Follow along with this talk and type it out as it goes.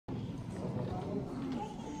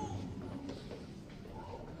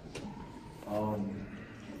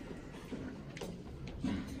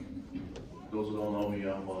don't know me,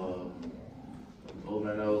 I'm old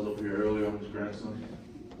man that was up here earlier. I'm his grandson.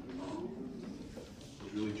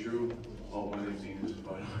 It's really true. Oh, my name's Enos,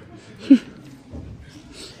 by the way.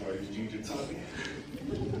 Sorry, it's Ginger talking.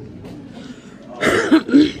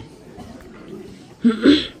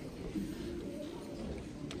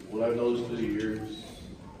 What I've noticed through the years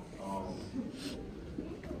on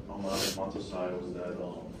my Afemata side was that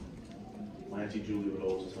my Auntie Julie would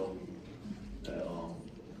always tell me that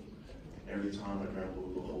every time my grandpa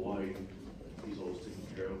would go to Hawaii, he's always taken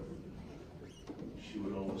care of. She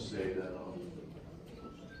would always say that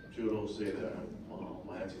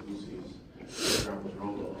my Auntie Lucy's grandpa's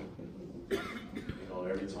road dog. You know,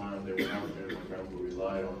 every time they were out there, my grandpa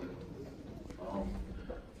relied on it. I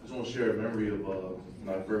just want to share a memory of when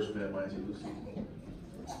I first met my Auntie Lucy.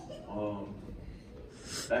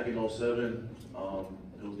 Back in '07,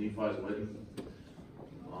 it was Nephi's wedding.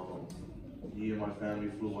 Me and my family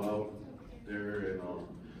flew out there and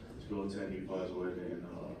to go attend Nephi's wedding. And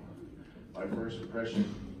my first impression,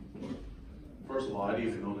 first of all, I didn't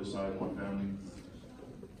even know this side of my family.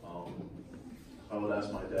 I would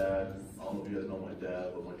ask my dad. I don't know if you guys know my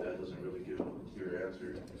dad, but my dad doesn't really give a clear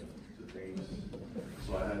answer to things.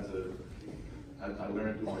 So I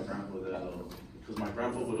learned through my grandpa that, because my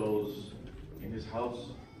grandpa would always, in his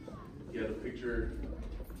house, he had a picture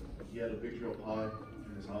of Pi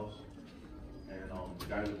in his house, and the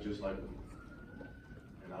guy looked just like him.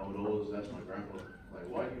 And I would always ask my grandpa, like,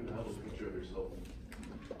 why do you have a picture of yourself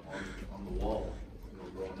on the wall, you know,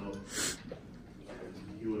 growing up? And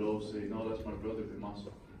he would always say, no, that's my brother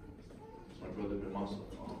Bimasa. That's my brother Bimasa.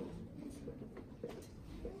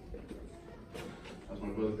 That's my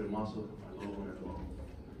brother Bimasa. I love him.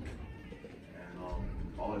 And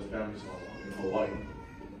all his family's in Hawaii.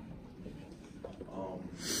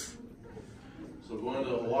 So going to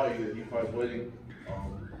Hawaii, the Nephi's wedding,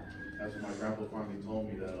 that's when my grandpa finally told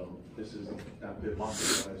me that this is that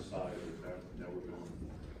Bimasa side of the family that we're going.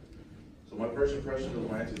 So my first impression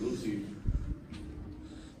of my Auntie Lucy,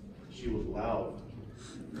 she was loud.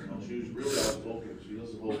 You know, she was really outspoken. She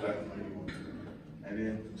doesn't hold back from anyone. And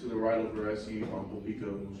then to the right of her, I see Uncle Pika,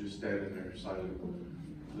 who's just standing there silent.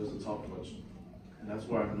 He doesn't talk much. And that's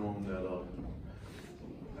why I've known that,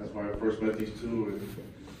 that's why I first met these two, and,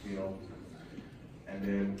 you know. And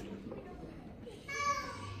then,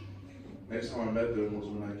 next time I met them was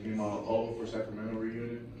when I came out for Sacramento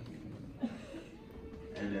reunion.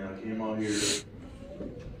 And then I came out here.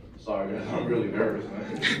 Sorry guys, I'm really nervous,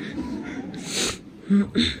 man.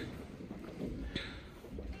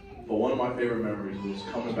 But one of my favorite memories was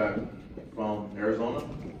coming back from Arizona,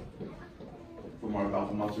 from our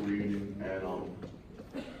Afemata reunion, and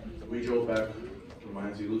we drove back to my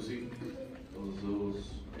Auntie Lucy. It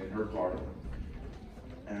was in her car.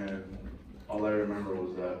 And all I remember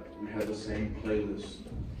was that we had the same playlist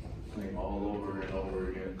playing all over and over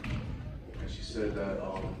again. And she said that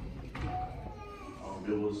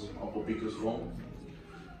it was Uncle Pika's phone.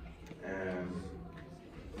 And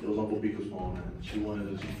it was Uncle Pika's phone, and she wanted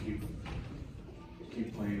to just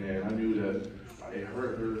keep playing it. And I knew that it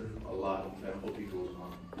hurt her a lot that Uncle Pika was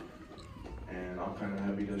gone. And I'm kind of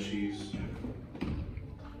happy that she's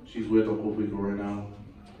with Uncle Pika right now,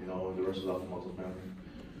 you know, and the rest of the Afemata family.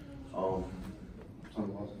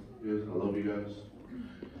 Tanuvasa, yes, I love you guys.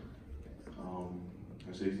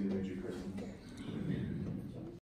 I say things that you, Kristen.